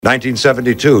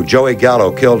1972, Joey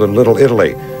Gallo killed in Little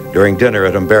Italy during dinner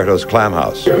at Umberto's Clam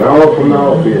House. An hour from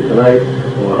now, be it tonight,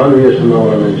 or 100 years from now,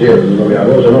 I'm in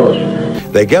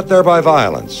jail. They get there by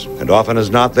violence, and often as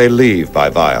not, they leave by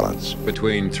violence.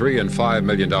 Between $3 and $5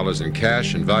 million in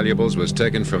cash and valuables was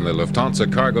taken from the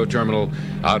Lufthansa cargo terminal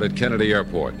out at Kennedy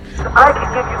Airport. I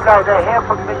could give you guys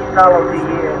 $500,000 a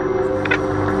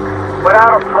year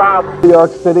without a problem. New York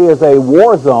City is a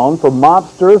war zone for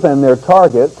mobsters and their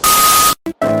targets.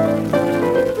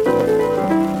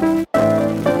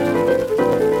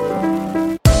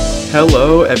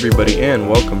 Hello, everybody, and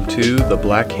welcome to The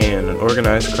Black Hand, an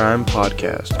organized crime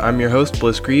podcast. I'm your host,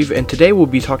 Bliss Grieve, and today we'll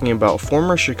be talking about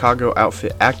former Chicago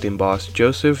outfit acting boss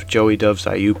Joseph "Joey Doves"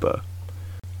 Aiuppa.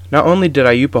 Not only did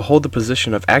Aiuppa hold the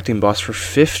position of acting boss for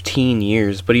 15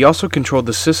 years, but he also controlled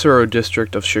the Cicero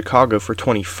district of Chicago for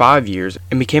 25 years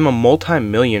and became a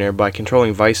multi-millionaire by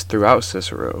controlling vice throughout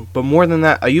Cicero. But more than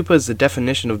that, Aiuppa is the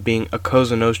definition of being a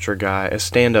Cosa Nostra guy, a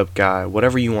stand-up guy,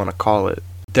 whatever you want to call it.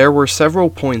 There were several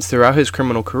points throughout his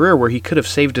criminal career where he could have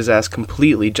saved his ass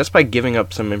completely just by giving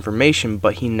up some information,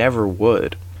 but he never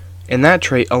would. And that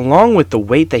trait, along with the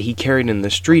weight that he carried in the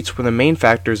streets, were the main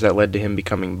factors that led to him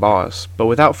becoming boss. But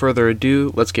without further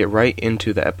ado, let's get right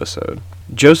into the episode.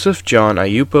 Joseph John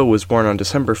Aiuppa was born on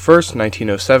December 1st,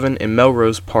 1907 in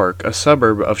Melrose Park, a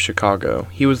suburb of Chicago.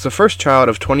 He was the first child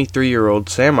of 23-year-old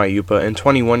Sam Aiuppa and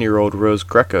 21-year-old Rose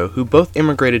Greco, who both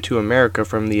immigrated to America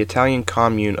from the Italian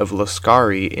commune of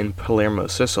Lascari in Palermo,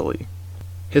 Sicily.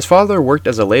 His father worked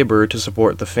as a laborer to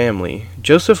support the family.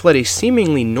 Joseph led a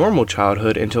seemingly normal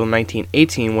childhood until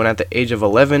 1918, when at the age of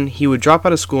 11, he would drop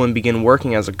out of school and begin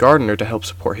working as a gardener to help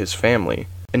support his family.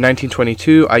 In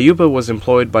 1922, Aiuppa was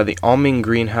employed by the Alming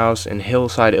Greenhouse in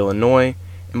Hillside, Illinois,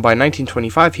 and by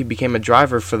 1925 he became a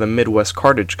driver for the Midwest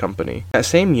Cartage Company. That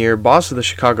same year, boss of the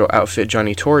Chicago outfit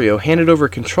Johnny Torrio handed over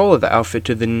control of the outfit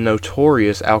to the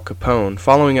notorious Al Capone,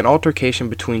 following an altercation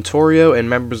between Torrio and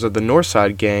members of the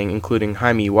Northside Gang, including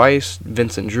Jaime Weiss,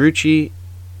 Vincent Drucci,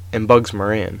 and Bugs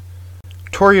Moran.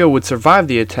 Torrio would survive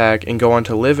the attack and go on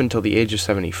to live until the age of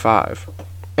 75.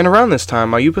 And around this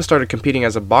time, Aiuppa started competing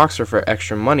as a boxer for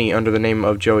extra money under the name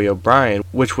of Joey O'Brien,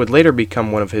 which would later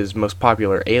become one of his most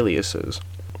popular aliases.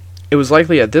 It was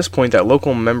likely at this point that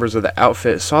local members of the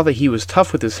outfit saw that he was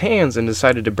tough with his hands and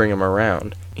decided to bring him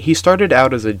around. He started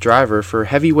out as a driver for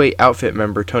heavyweight outfit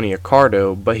member Tony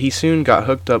Accardo, but he soon got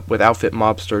hooked up with outfit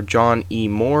mobster John E.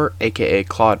 Moore, aka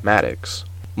Claude Maddox.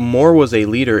 Moore was a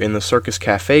leader in the Circus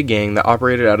Cafe gang that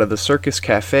operated out of the Circus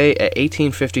Cafe at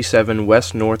 1857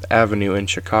 West North Avenue in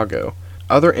Chicago.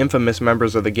 Other infamous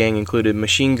members of the gang included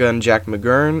Machine Gun Jack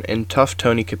McGurn and Tough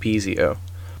Tony Capizio.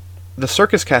 The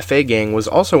Circus Cafe gang was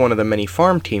also one of the many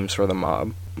farm teams for the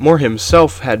mob. Moore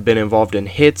himself had been involved in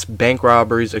hits, bank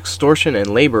robberies, extortion,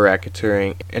 and labor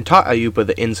racketeering, and taught Aiuppa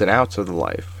the ins and outs of the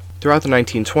life. Throughout the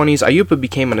 1920s, Aiuppa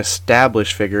became an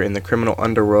established figure in the criminal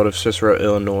underworld of Cicero,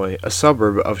 Illinois, a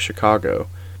suburb of Chicago.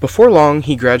 Before long,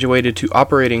 he graduated to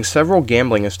operating several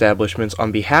gambling establishments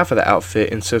on behalf of the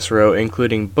outfit in Cicero,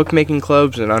 including bookmaking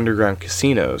clubs and underground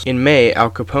casinos. In May,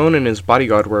 Al Capone and his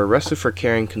bodyguard were arrested for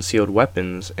carrying concealed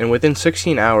weapons, and within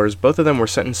 16 hours, both of them were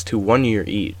sentenced to 1 year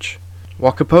each.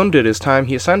 While Capone did his time,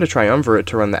 he assigned a triumvirate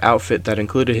to run the outfit that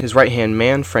included his right-hand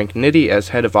man, Frank Nitti, as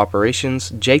head of operations,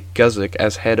 Jake Guzik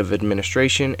as head of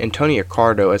administration, and Tony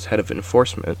Accardo as head of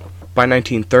enforcement. By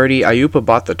 1930, Aiuppa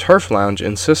bought the Turf Lounge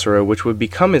in Cicero, which would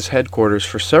become his headquarters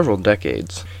for several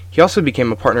decades. He also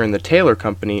became a partner in the Taylor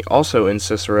Company, also in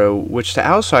Cicero, which to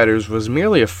outsiders was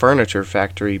merely a furniture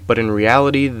factory, but in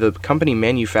reality, the company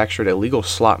manufactured illegal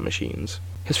slot machines.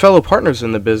 His fellow partners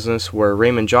in the business were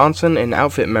Raymond Johnson and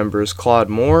outfit members Claude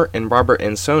Moore and Robert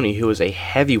Ansoni, who was a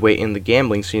heavyweight in the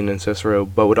gambling scene in Cicero,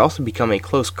 but would also become a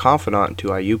close confidant to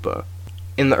Aiuppa.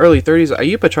 In the early 30s,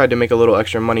 Aiuppa tried to make a little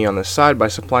extra money on the side by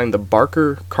supplying the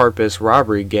Barker Carpus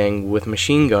robbery gang with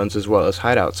machine guns as well as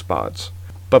hideout spots.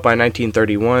 But by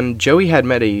 1931, Joey had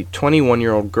met a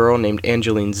 21-year-old girl named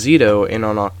Angeline Zito, and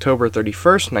on October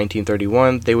 31st,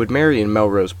 1931, they would marry in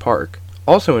Melrose Park.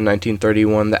 Also in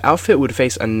 1931, the outfit would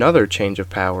face another change of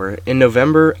power. In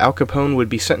November, Al Capone would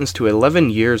be sentenced to 11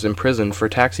 years in prison for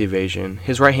tax evasion.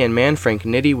 His right-hand man, Frank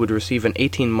Nitti, would receive an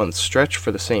 18-month stretch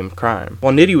for the same crime.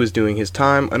 While Nitti was doing his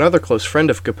time, another close friend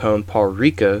of Capone, Paul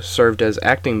Ricca, served as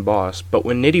acting boss, but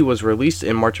when Nitti was released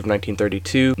in March of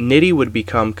 1932, Nitti would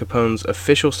become Capone's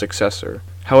official successor.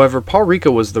 However, Paul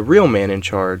Ricca was the real man in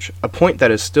charge, a point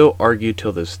that is still argued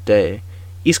till this day.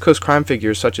 East Coast crime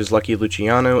figures such as Lucky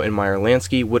Luciano and Meyer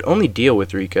Lansky would only deal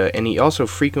with Rika, and he also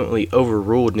frequently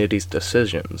overruled Nitty's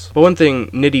decisions. But one thing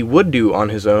Nitty would do on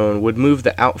his own would move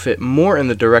the outfit more in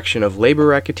the direction of labor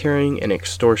racketeering and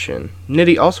extortion.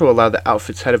 Nitty also allowed the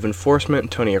outfit's head of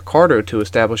enforcement, Tony Accardo, to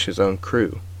establish his own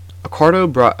crew.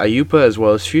 Accardo brought Aiuppa as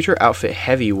well as future outfit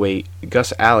heavyweight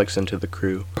Gus Alex into the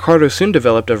crew. Accardo soon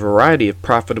developed a variety of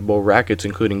profitable rackets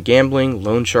including gambling,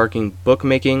 loan sharking,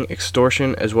 bookmaking,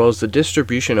 extortion, as well as the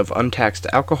distribution of untaxed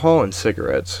alcohol and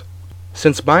cigarettes.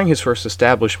 Since buying his first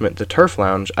establishment, the Turf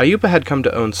Lounge, Aiuppa had come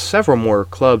to own several more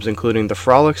clubs including the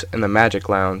Frolics and the Magic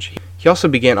Lounge. He also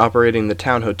began operating the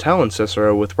Town Hotel in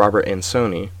Cicero with Robert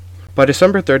Ansoni. By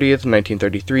December 30th,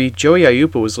 1933, Joey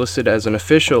Aiuppa was listed as an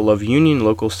official of Union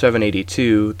Local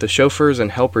 782, the Chauffeurs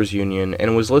and Helpers Union,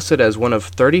 and was listed as one of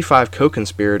 35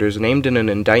 co-conspirators named in an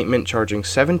indictment charging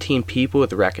 17 people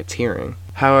with racketeering.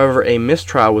 However, a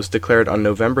mistrial was declared on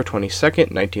November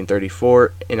 22nd,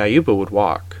 1934, and Aiuppa would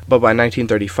walk. But by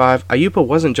 1935, Aiuppa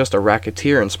wasn't just a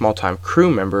racketeer and small-time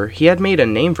crew member, he had made a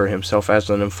name for himself as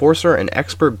an enforcer and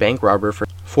expert bank robber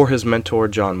for his mentor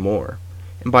John Moore.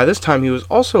 And by this time he was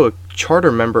also a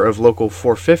charter member of Local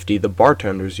 450, the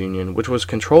Bartenders Union, which was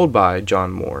controlled by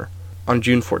John Moore. On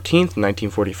June 14,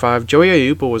 1945, Joey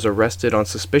Aiuppa was arrested on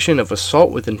suspicion of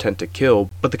assault with intent to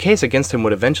kill, but the case against him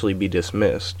would eventually be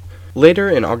dismissed. Later,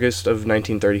 in August of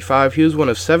 1935, he was one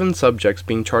of 7 subjects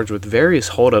being charged with various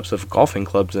holdups of golfing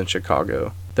clubs in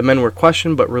Chicago. The men were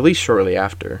questioned but released shortly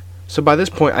after. So by this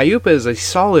point, Aiuppa is a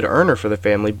solid earner for the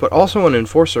family, but also an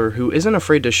enforcer who isn't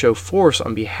afraid to show force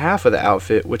on behalf of the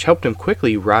outfit, which helped him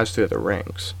quickly rise through the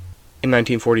ranks. In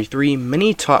 1943,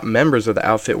 many top members of the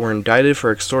outfit were indicted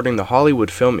for extorting the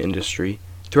Hollywood film industry.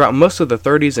 Throughout most of the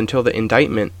 30s until the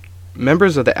indictment,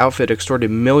 members of the outfit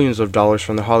extorted millions of dollars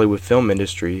from the Hollywood film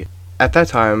industry. At that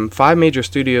time, 5 major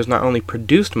studios not only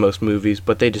produced most movies,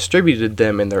 but they distributed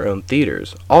them in their own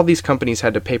theaters. All these companies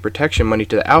had to pay protection money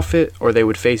to the outfit, or they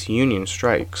would face union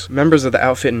strikes. Members of the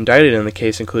outfit indicted in the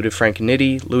case included Frank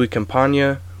Nitti, Louis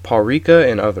Campagna, Paul Ricca,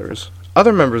 and others.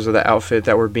 Other members of the outfit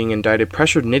that were being indicted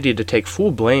pressured Nitti to take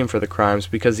full blame for the crimes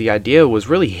because the idea was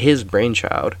really his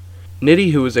brainchild.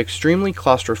 Nitti, who was extremely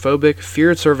claustrophobic,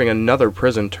 feared serving another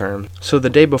prison term, so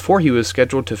the day before he was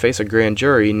scheduled to face a grand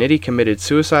jury, Nitti committed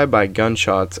suicide by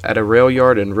gunshots at a rail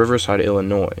yard in Riverside,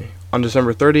 Illinois. On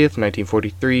December 30th,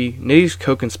 1943, Nitti's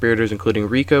co-conspirators, including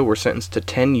Ricca, were sentenced to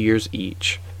 10 years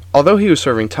each. Although he was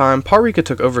serving time, Paul Ricca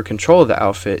took over control of the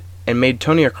outfit and made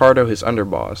Tony Accardo his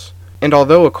underboss. And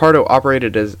although Accardo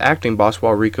operated as acting boss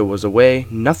while Ricca was away,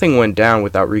 nothing went down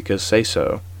without Ricca's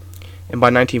say-so. And by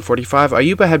 1945,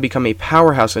 Aiuppa had become a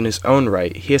powerhouse in his own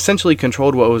right. He essentially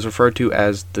controlled what was referred to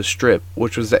as the Strip,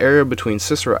 which was the area between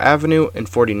Cicero Avenue and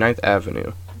 49th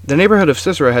Avenue. The neighborhood of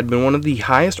Cicero had been one of the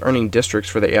highest earning districts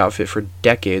for the outfit for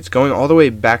decades, going all the way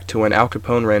back to when Al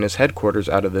Capone ran his headquarters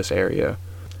out of this area.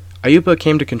 Aiuppa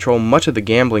came to control much of the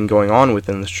gambling going on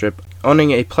within the Strip,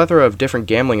 owning a plethora of different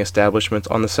gambling establishments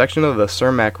on the section of the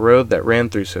Cermak Road that ran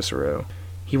through Cicero.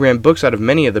 He ran books out of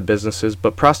many of the businesses,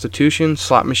 but prostitution,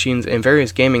 slot machines, and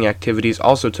various gaming activities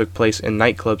also took place in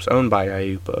nightclubs owned by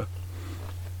Aiuppa.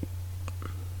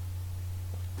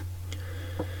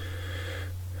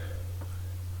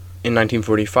 In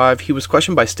 1945, he was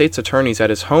questioned by state's attorneys at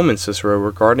his home in Cicero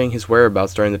regarding his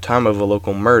whereabouts during the time of a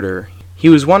local murder. He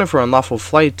was wanted for unlawful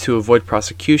flight to avoid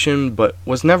prosecution, but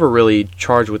was never really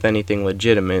charged with anything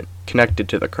legitimate connected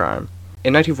to the crime.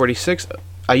 In 1946,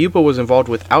 Aiuppa was involved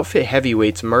with outfit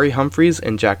heavyweights Murray Humphreys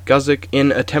and Jack Guzik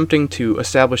in attempting to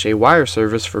establish a wire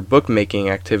service for bookmaking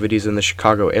activities in the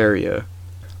Chicago area.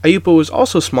 Aiuppa was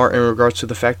also smart in regards to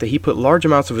the fact that he put large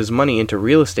amounts of his money into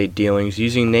real estate dealings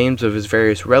using names of his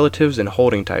various relatives and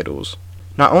holding titles.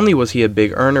 Not only was he a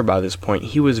big earner by this point,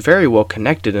 he was very well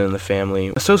connected in the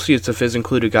family. Associates of his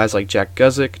included guys like Jack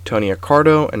Guzik, Tony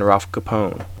Accardo, and Ralph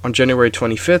Capone. On January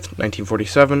 25,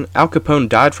 1947, Al Capone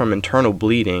died from internal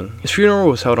bleeding. His funeral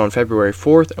was held on February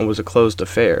 4th and was a closed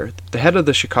affair. The head of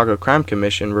the Chicago Crime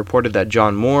Commission reported that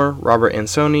John Moore, Robert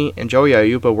Ansoni, and Joey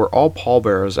Aiuppa were all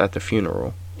pallbearers at the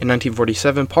funeral. In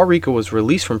 1947, Paul Ricca was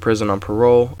released from prison on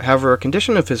parole. However, a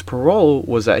condition of his parole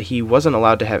was that he wasn't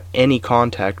allowed to have any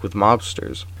contact with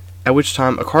mobsters, at which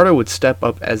time Accardo would step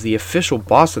up as the official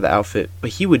boss of the outfit, but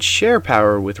he would share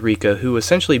power with Ricca, who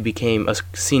essentially became a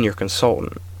senior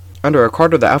consultant. Under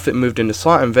Accardo, the outfit moved into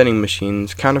slot and vending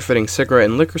machines, counterfeiting cigarette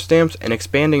and liquor stamps, and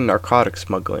expanding narcotic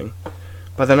smuggling.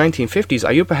 By the 1950s,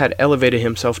 Aiuppa had elevated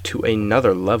himself to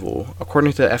another level.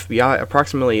 According to the FBI,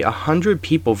 approximately 100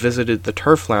 people visited the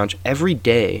Turf Lounge every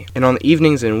day, and on the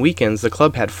evenings and weekends, the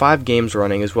club had 5 games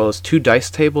running as well as 2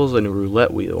 dice tables and a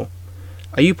roulette wheel.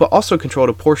 Aiuppa also controlled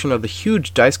a portion of the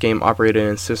huge dice game operated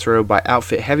in Cicero by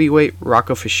outfit heavyweight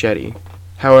Rocco Fischetti.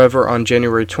 However, on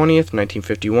January 20th,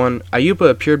 1951, Aiuppa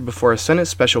appeared before a Senate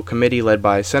Special Committee led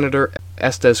by Senator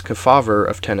Estes Kefauver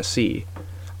of Tennessee.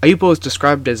 Aiuppa was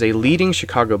described as a leading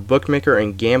Chicago bookmaker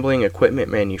and gambling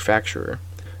equipment manufacturer.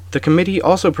 The committee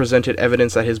also presented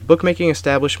evidence that his bookmaking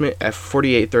establishment at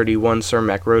 4831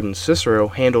 Cermak Road in Cicero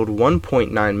handled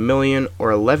 $1.9 million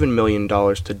or $11 million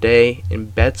today in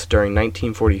bets during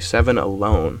 1947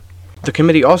 alone. The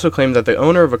committee also claimed that the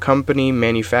owner of a company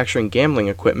manufacturing gambling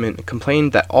equipment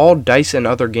complained that all dice and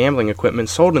other gambling equipment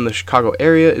sold in the Chicago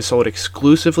area is sold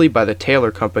exclusively by the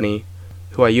Taylor Company,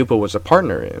 who Aiuppa was a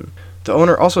partner in. The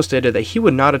owner also stated that he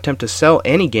would not attempt to sell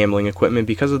any gambling equipment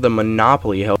because of the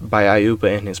monopoly held by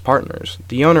Aiuppa and his partners.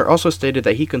 The owner also stated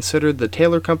that he considered the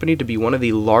Taylor Company to be one of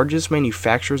the largest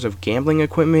manufacturers of gambling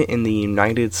equipment in the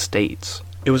United States.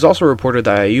 It was also reported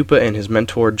that Aiuppa and his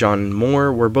mentor John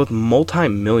Moore were both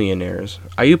multi-millionaires.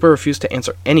 Aiuppa refused to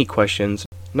answer any questions,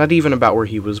 not even about where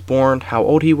he was born, how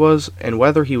old he was, and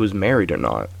whether he was married or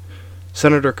not.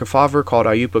 Senator Kefauver called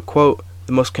Aiuppa, quote,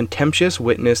 the most contemptuous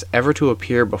witness ever to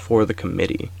appear before the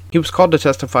committee. He was called to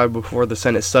testify before the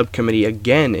Senate subcommittee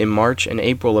again in March and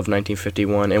April of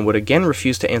 1951 and would again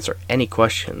refuse to answer any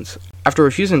questions. After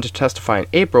refusing to testify in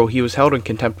April, he was held in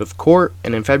contempt of court,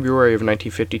 and in February of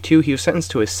 1952 he was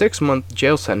sentenced to a 6-month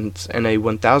jail sentence and a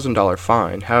 $1,000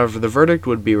 fine. However, the verdict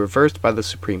would be reversed by the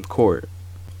Supreme Court.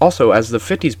 Also, as the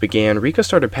 50s began, Rica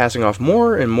started passing off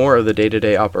more and more of the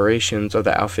day-to-day operations of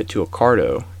the outfit to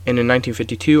Accardo, and in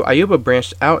 1952, Aiuppa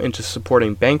branched out into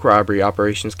supporting bank robbery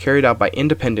operations carried out by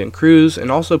independent crews and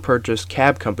also purchased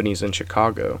cab companies in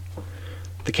Chicago.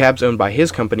 The cabs owned by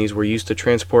his companies were used to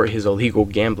transport his illegal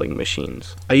gambling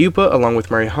machines. Aiuppa, along with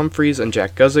Murray Humphreys and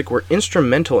Jack Guzik, were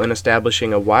instrumental in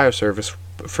establishing a wire service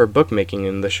for bookmaking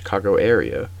in the Chicago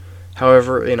area.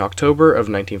 However, in October of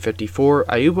 1954,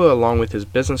 Aiuppa, along with his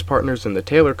business partners in the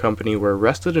Taylor Company, were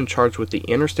arrested and charged with the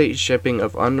interstate shipping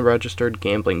of unregistered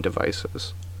gambling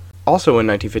devices. Also in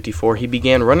 1954, he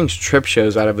began running strip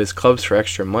shows out of his clubs for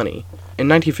extra money. In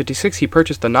 1956, he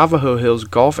purchased the Navajo Hills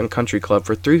Golf and Country Club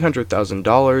for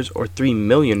 $300,000 or $3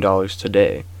 million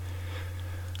today.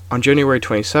 On January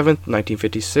 27,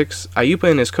 1956,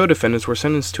 Aiuppa and his co-defendants were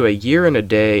sentenced to a year and a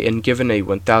day and given a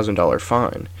 $1,000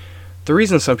 fine. The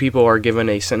reason some people are given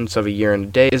a sentence of a year and a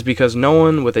day is because no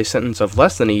one with a sentence of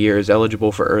less than a year is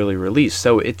eligible for early release,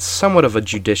 so it's somewhat of a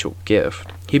judicial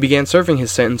gift. He began serving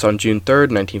his sentence on June 3,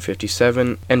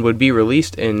 1957, and would be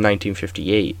released in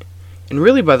 1958. And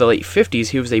really by the late 50s,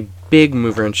 he was a big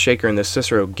mover and shaker in the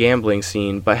Cicero gambling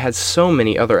scene, but had so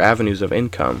many other avenues of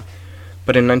income.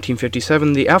 But in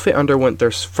 1957, the outfit underwent their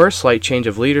first slight change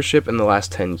of leadership in the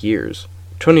last 10 years.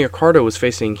 Tony Accardo was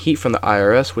facing heat from the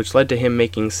IRS, which led to him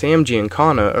making Sam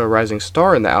Giancana, a rising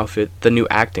star in the outfit, the new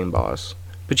acting boss.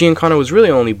 But Giancana was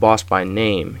really only boss by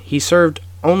name. He served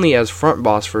only as front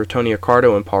boss for Tony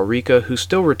Accardo and Paul Rica, who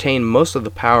still retained most of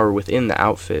the power within the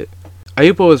outfit.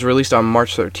 Aiuppa was released on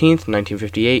March 13,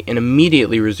 1958, and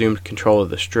immediately resumed control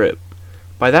of the Strip.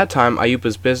 By that time,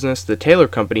 Aiuppa's business, the Taylor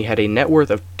Company, had a net worth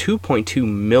of $2.2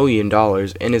 million,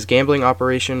 and his gambling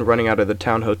operation running out of the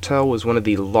Town Hotel was one of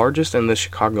the largest in the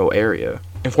Chicago area.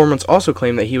 Informants also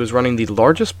claimed that he was running the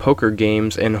largest poker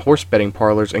games and horse betting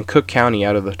parlors in Cook County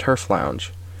out of the Turf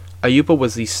Lounge. Aiuppa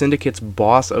was the syndicate's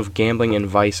boss of gambling and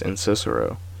vice in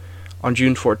Cicero. On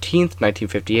June 14,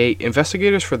 1958,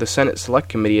 investigators for the Senate Select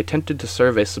Committee attempted to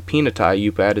serve a subpoena to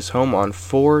Aiuppa at his home on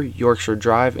 4 Yorkshire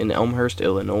Drive in Elmhurst,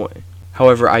 Illinois.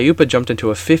 However, Aiuppa jumped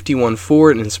into a 51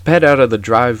 Ford and sped out of the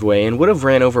driveway and would have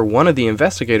ran over one of the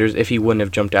investigators if he wouldn't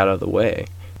have jumped out of the way.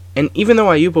 And even though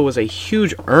Aiuppa was a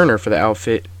huge earner for the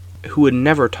outfit, who would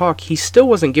never talk, he still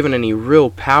wasn't given any real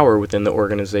power within the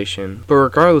organization. But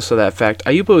regardless of that fact,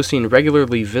 Aiuppa was seen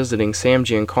regularly visiting Sam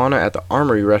Giancana at the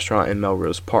Armory restaurant in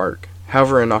Melrose Park.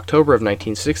 However, in October of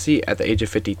 1960, at the age of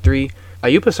 53,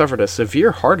 Aiuppa suffered a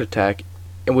severe heart attack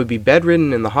and would be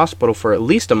bedridden in the hospital for at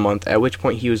least a month, at which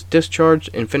point he was discharged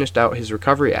and finished out his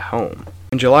recovery at home.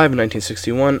 In July of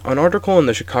 1961, an article in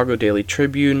the Chicago Daily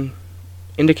Tribune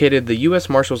indicated the U.S.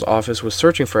 Marshal's Office was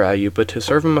searching for Aiuppa to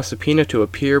serve him a subpoena to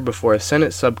appear before a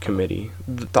Senate subcommittee.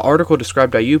 The article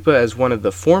described Aiuppa as one of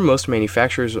the foremost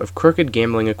manufacturers of crooked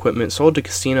gambling equipment sold to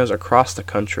casinos across the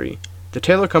country. The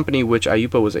Taylor Company, which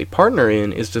Aiuppa was a partner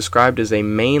in, is described as a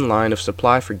main line of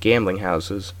supply for gambling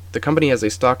houses. The company has a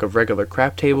stock of regular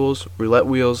crap tables, roulette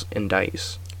wheels, and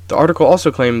dice. The article also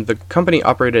claimed the company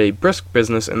operated a brisk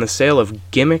business in the sale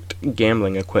of gimmicked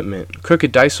gambling equipment.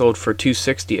 Crooked dice sold for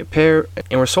 $260 a pair,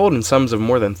 and were sold in sums of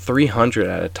more than $300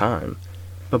 at a time.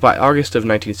 But by August of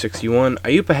 1961,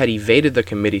 Aiuppa had evaded the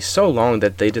committee so long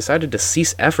that they decided to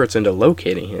cease efforts into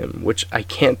locating him, which I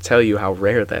can't tell you how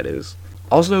rare that is.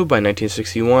 Also, by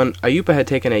 1961, Aiuppa had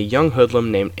taken a young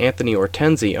hoodlum named Anthony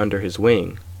Ortenzi under his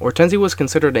wing. Ortenzi was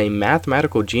considered a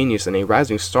mathematical genius and a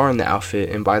rising star in the outfit,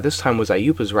 and by this time was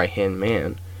Aiuppa's right-hand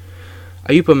man.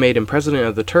 Aiuppa made him president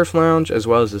of the Turf Lounge, as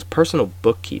well as his personal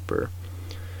bookkeeper.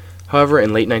 However,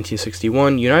 in late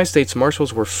 1961, United States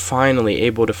Marshals were finally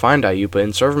able to find Aiuppa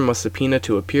and serve him a subpoena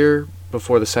to appear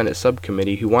before the Senate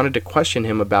subcommittee, who wanted to question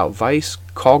him about vice,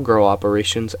 call girl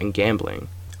operations, and gambling.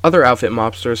 Other outfit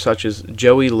mobsters such as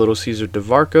Joey Little Caesar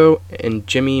DeVarco and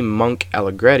Jimmy Monk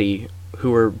Allegretti,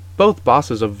 who were both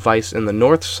bosses of Vice in the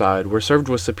North Side, were served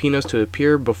with subpoenas to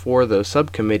appear before the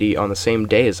subcommittee on the same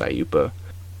day as Aiuppa.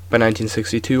 By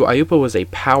 1962, Aiuppa was a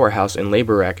powerhouse in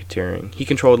labor racketeering. He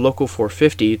controlled Local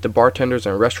 450, the Bartenders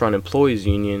and Restaurant Employees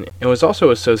Union, and was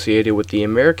also associated with the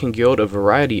American Guild of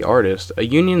Variety Artists, a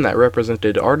union that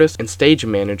represented artists and stage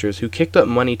managers who kicked up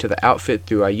money to the outfit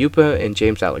through Aiuppa and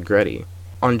James Allegretti.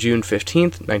 On June 15,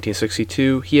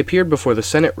 1962, he appeared before the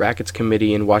Senate Rackets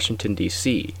Committee in Washington,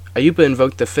 D.C. Aiuppa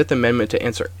invoked the Fifth Amendment to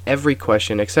answer every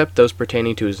question except those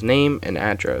pertaining to his name and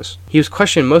address. He was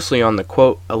questioned mostly on the,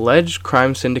 quote, alleged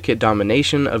crime syndicate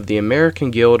domination of the American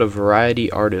Guild of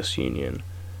Variety Artists Union.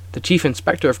 The chief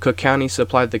inspector of Cook County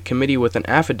supplied the committee with an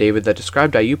affidavit that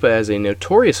described Aiuppa as a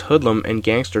notorious hoodlum and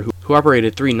gangster who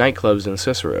operated 3 nightclubs in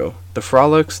Cicero, the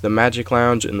Frolics, the Magic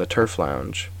Lounge, and the Turf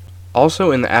Lounge.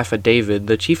 Also in the affidavit,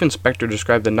 the chief inspector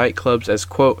described the nightclubs as,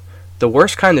 quote, the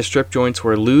worst kind of strip joints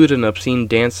where lewd and obscene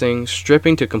dancing,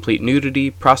 stripping to complete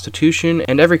nudity, prostitution,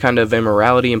 and every kind of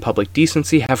immorality and public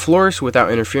decency have flourished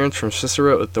without interference from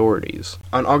Cicero authorities.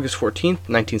 On August 14,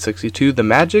 1962, the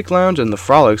Magic Lounge and the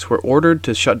Frolics were ordered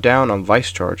to shut down on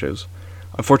vice charges.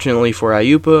 Unfortunately for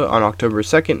Aiuppa, on October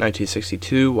 2,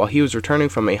 1962, while he was returning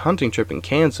from a hunting trip in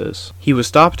Kansas, he was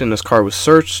stopped and his car was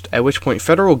searched, at which point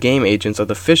federal game agents of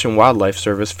the Fish and Wildlife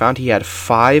Service found he had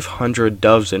 500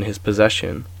 doves in his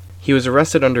possession. He was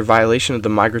arrested under violation of the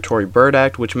Migratory Bird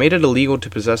Act, which made it illegal to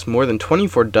possess more than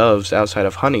 24 doves outside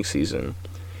of hunting season.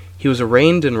 He was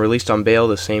arraigned and released on bail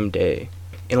the same day.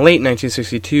 In late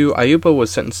 1962, Aiuppa was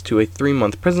sentenced to a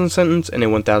 3-month prison sentence and a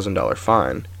 $1,000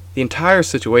 fine. The entire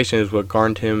situation is what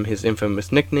garnered him his infamous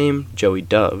nickname, Joey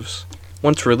Doves.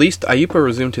 Once released, Aiuppa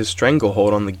resumed his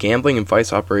stranglehold on the gambling and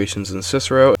vice operations in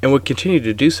Cicero and would continue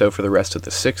to do so for the rest of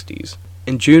the 60s.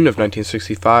 In June of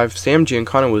 1965, Sam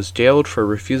Giancana was jailed for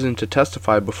refusing to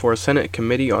testify before a Senate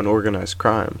Committee on Organized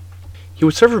Crime. He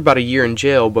would serve about a year in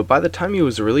jail, but by the time he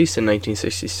was released in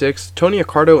 1966, Tony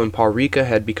Accardo and Paul Ricca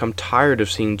had become tired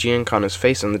of seeing Giancana's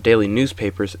face in the daily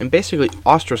newspapers and basically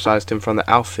ostracized him from the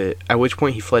outfit, at which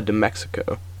point he fled to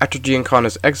Mexico. After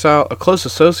Giancana's exile, a close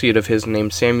associate of his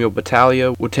named Samuel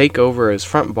Battaglia would take over as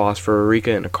front boss for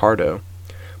Ricca and Accardo.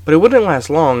 But it wouldn't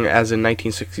last long, as in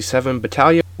 1967,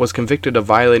 Battaglia was convicted of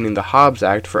violating the Hobbs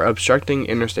Act for obstructing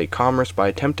interstate commerce by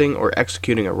attempting or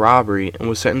executing a robbery and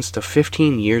was sentenced to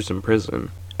 15 years in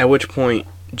prison. At which point,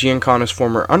 Giancana's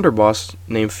former underboss,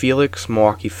 named Felix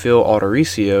Milwaukee Phil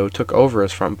Altericio, took over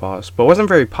as front boss, but wasn't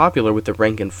very popular with the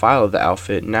rank and file of the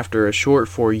outfit, and after a short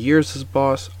 4 years as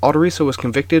boss, Altericio was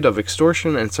convicted of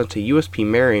extortion and sent to USP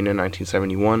Marion in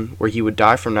 1971, where he would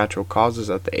die from natural causes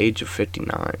at the age of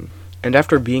 59. And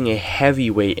after being a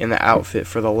heavyweight in the outfit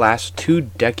for the last 2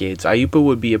 decades, Aiuppa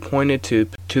would be appointed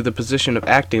to the position of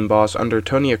acting boss under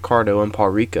Tony Accardo and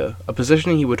Paul Ricca, a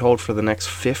position he would hold for the next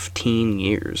 15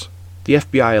 years. The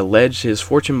FBI alleged his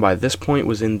fortune by this point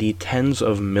was in the tens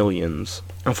of millions.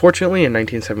 Unfortunately, in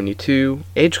 1972,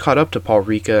 age caught up to Paul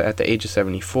Ricca at the age of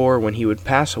 74 when he would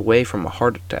pass away from a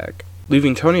heart attack,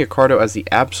 leaving Tony Accardo as the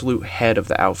absolute head of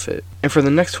the outfit. And for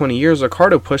the next 20 years,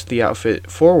 Accardo pushed the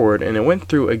outfit forward, and it went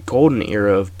through a golden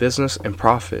era of business and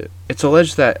profit. It's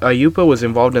alleged that Aiuppa was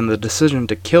involved in the decision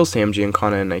to kill Sam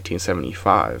Giancana in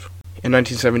 1975. In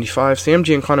 1975, Sam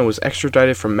Giancana was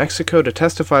extradited from Mexico to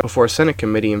testify before a Senate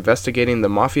committee investigating the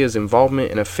Mafia's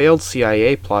involvement in a failed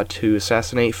CIA plot to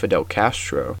assassinate Fidel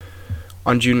Castro.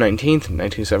 On June 19,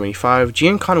 1975,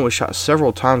 Giancana was shot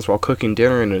several times while cooking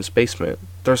dinner in his basement.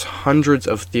 There's hundreds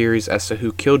of theories as to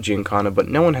who killed Giancana, but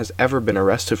no one has ever been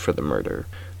arrested for the murder.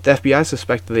 The FBI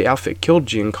suspected the outfit killed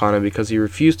Giancana because he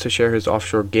refused to share his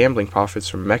offshore gambling profits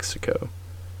from Mexico.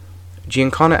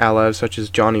 Giancana allies such as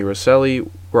Johnny Rosselli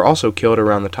were also killed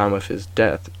around the time of his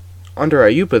death. Under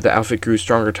Aiuppa, the outfit grew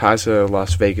stronger ties to the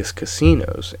Las Vegas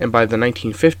casinos, and by the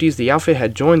 1950s, the outfit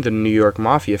had joined the New York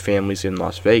Mafia families in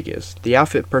Las Vegas. The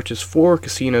outfit purchased 4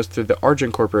 casinos through the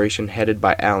Argent Corporation headed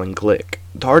by Alan Glick.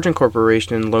 The Argent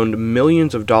Corporation loaned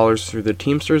millions of dollars through the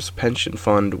Teamsters Pension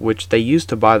Fund, which they used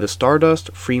to buy the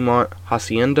Stardust, Fremont,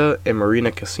 Hacienda, and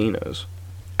Marina casinos.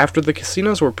 After the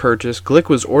casinos were purchased, Glick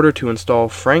was ordered to install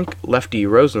Frank "Lefty"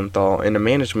 Rosenthal in a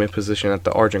management position at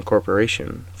the Argent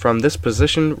Corporation. From this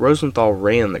position, Rosenthal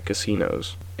ran the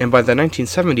casinos. And by the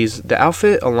 1970s, the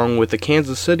outfit, along with the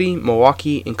Kansas City,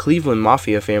 Milwaukee, and Cleveland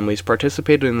Mafia families,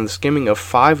 participated in the skimming of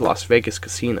 5 Las Vegas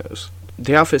casinos.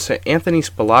 The outfit sent Anthony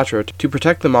Spilotro to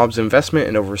protect the mob's investment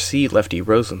and oversee Lefty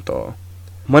Rosenthal.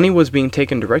 Money was being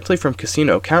taken directly from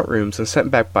casino account rooms and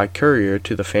sent back by courier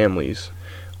to the families.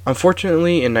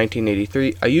 Unfortunately, in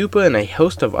 1983, Aiuppa and a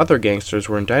host of other gangsters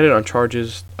were indicted on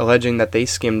charges alleging that they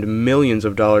skimmed millions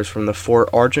of dollars from the 4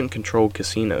 Argent-controlled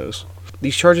casinos.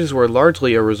 These charges were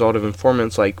largely a result of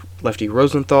informants like Lefty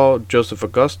Rosenthal, Joseph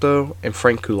Augusto, and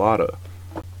Frank Culotta.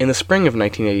 In the spring of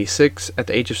 1986, at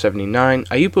the age of 79,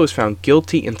 Aiuppa was found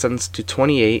guilty and sentenced to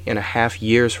 28.5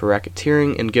 years for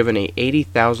racketeering and given a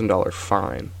 $80,000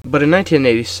 fine. But in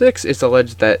 1986, it's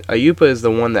alleged that Aiuppa is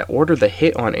the one that ordered the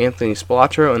hit on Anthony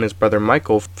Spilotro and his brother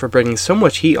Michael for bringing so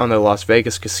much heat on their Las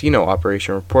Vegas casino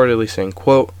operation, reportedly saying,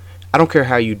 quote, "I don't care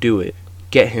how you do it.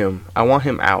 Get him. I want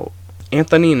him out."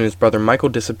 Anthony and his brother Michael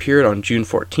disappeared on June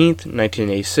 14,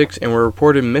 1986, and were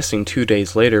reported missing 2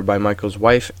 days later by Michael's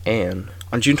wife, Anne.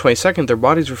 On June 22nd, their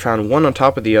bodies were found one on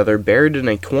top of the other, buried in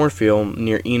a cornfield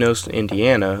near Enos,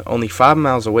 Indiana, only 5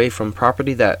 miles away from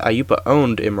property that Aiuppa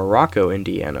owned in Morocco,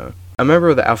 Indiana. A member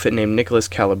of the outfit named Nicholas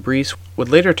Calabrese would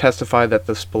later testify that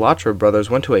the Spilotro brothers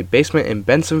went to a basement in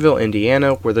Bensenville,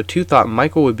 Indiana, where the two thought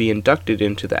Michael would be inducted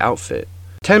into the outfit.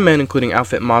 10 men, including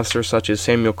outfit mobsters such as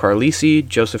Samuel Carlisi,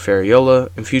 Joseph Ariola,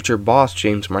 and future boss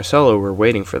James Marcello, were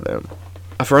waiting for them.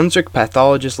 A forensic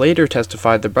pathologist later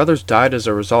testified the brothers died as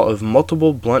a result of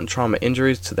multiple blunt trauma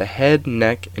injuries to the head,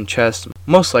 neck, and chest,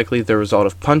 most likely the result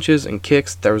of punches and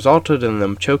kicks that resulted in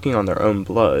them choking on their own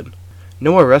blood.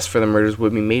 No arrest for the murders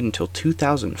would be made until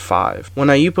 2005. When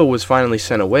Aiuppa was finally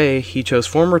sent away, he chose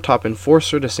former top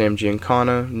enforcer to Sam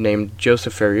Giancana, named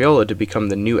Joseph Ariola, to become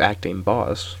the new acting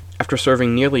boss. After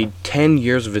serving nearly 10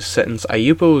 years of his sentence,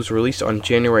 Aiuppa was released on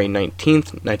January 19,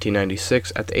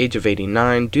 1996, at the age of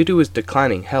 89 due to his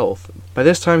declining health. By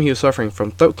this time, he was suffering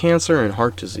from throat cancer and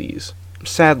heart disease.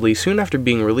 Sadly, soon after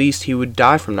being released, he would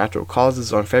die from natural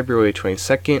causes on February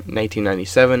 22,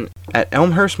 1997, at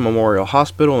Elmhurst Memorial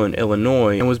Hospital in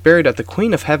Illinois, and was buried at the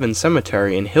Queen of Heaven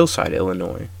Cemetery in Hillside,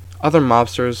 Illinois. Other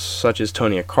mobsters, such as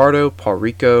Tony Accardo, Paul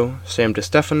Rico, Sam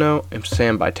DiStefano, and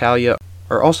Sam Battaglia,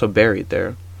 are also buried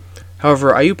there.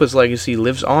 However, Aiuppa's legacy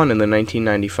lives on in the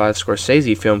 1995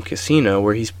 Scorsese film Casino,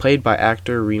 where he's played by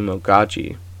actor Remo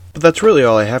Gaggi. But that's really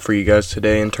all I have for you guys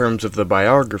today in terms of the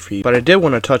biography, but I did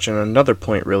want to touch on another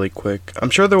point really quick.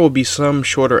 I'm sure there will be some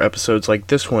shorter episodes like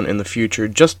this one in the future,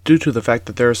 just due to the fact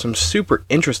that there are some super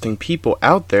interesting people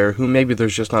out there who maybe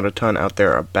there's just not a ton out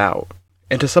there about.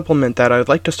 And to supplement that, I'd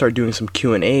like to start doing some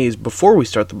Q&As before we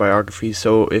start the biography,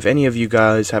 so if any of you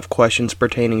guys have questions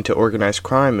pertaining to organized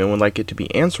crime and would like it to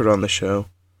be answered on the show,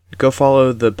 go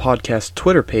follow the podcast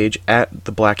Twitter page at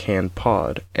The Black Hand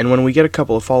Pod. And when we get a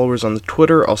couple of followers on the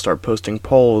Twitter, I'll start posting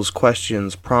polls,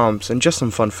 questions, prompts, and just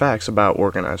some fun facts about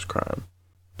organized crime.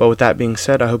 But with that being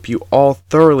said, I hope you all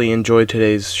thoroughly enjoyed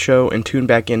today's show and tune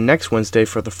back in next Wednesday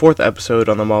for the 4th episode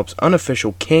on the mob's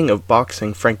unofficial king of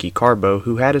boxing, Frankie Carbo,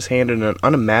 who had his hand in an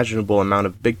unimaginable amount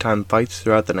of big-time fights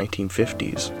throughout the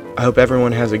 1950s. I hope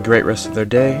everyone has a great rest of their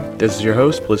day. This is your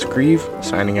host, Bliss Grieve,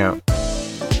 signing out.